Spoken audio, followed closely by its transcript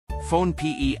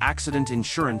PhonePe Accident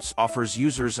Insurance offers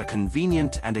users a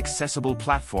convenient and accessible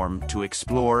platform to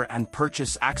explore and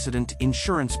purchase accident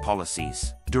insurance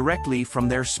policies directly from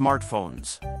their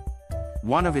smartphones.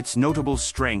 One of its notable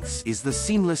strengths is the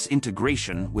seamless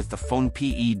integration with the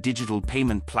PhonePe digital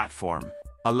payment platform,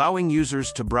 allowing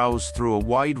users to browse through a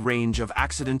wide range of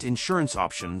accident insurance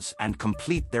options and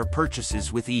complete their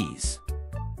purchases with ease.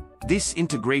 This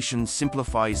integration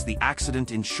simplifies the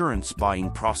accident insurance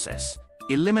buying process,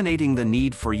 eliminating the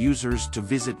need for users to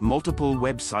visit multiple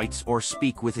websites or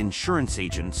speak with insurance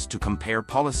agents to compare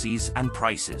policies and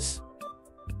prices.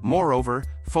 Moreover,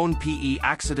 PhonePe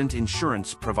Accident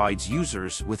Insurance provides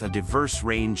users with a diverse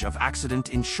range of accident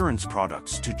insurance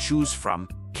products to choose from,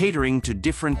 catering to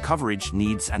different coverage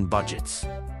needs and budgets.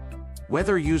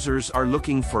 Whether users are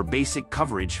looking for basic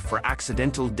coverage for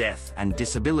accidental death and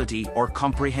disability or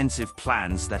comprehensive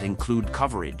plans that include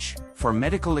coverage for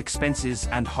medical expenses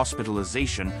and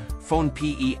hospitalization,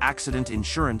 PhonePe Accident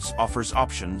Insurance offers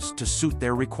options to suit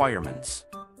their requirements.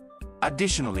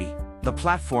 Additionally, the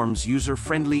platform's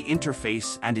user-friendly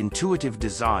interface and intuitive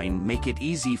design make it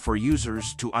easy for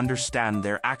users to understand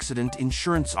their accident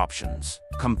insurance options,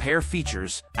 compare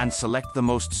features, and select the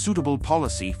most suitable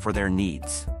policy for their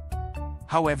needs.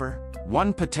 However,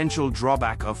 one potential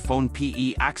drawback of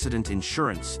PhonePe Accident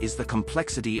Insurance is the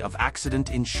complexity of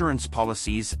accident insurance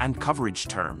policies and coverage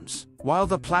terms. While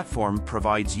the platform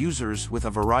provides users with a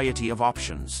variety of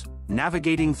options,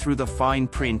 navigating through the fine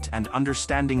print and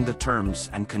understanding the terms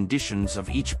and conditions of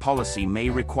each policy may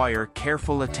require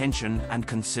careful attention and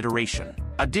consideration.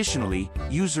 Additionally,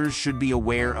 users should be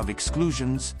aware of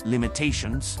exclusions,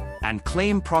 limitations, and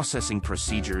claim processing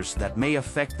procedures that may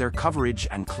affect their coverage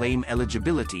and claim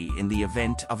eligibility in the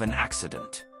event of an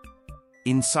accident.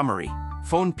 In summary,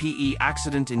 PhonePe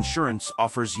Accident Insurance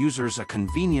offers users a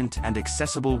convenient and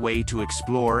accessible way to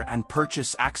explore and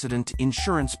purchase accident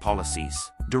insurance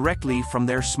policies directly from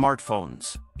their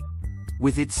smartphones.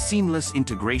 With its seamless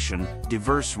integration,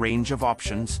 diverse range of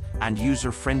options, and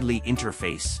user-friendly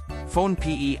interface,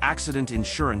 PhonePe Accident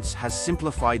Insurance has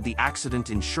simplified the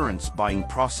accident insurance buying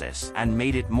process and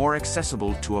made it more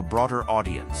accessible to a broader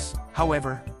audience.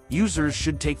 However, users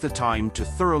should take the time to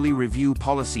thoroughly review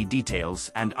policy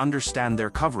details and understand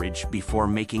their coverage before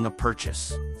making a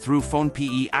purchase. Through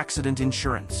PhonePe Accident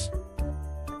Insurance,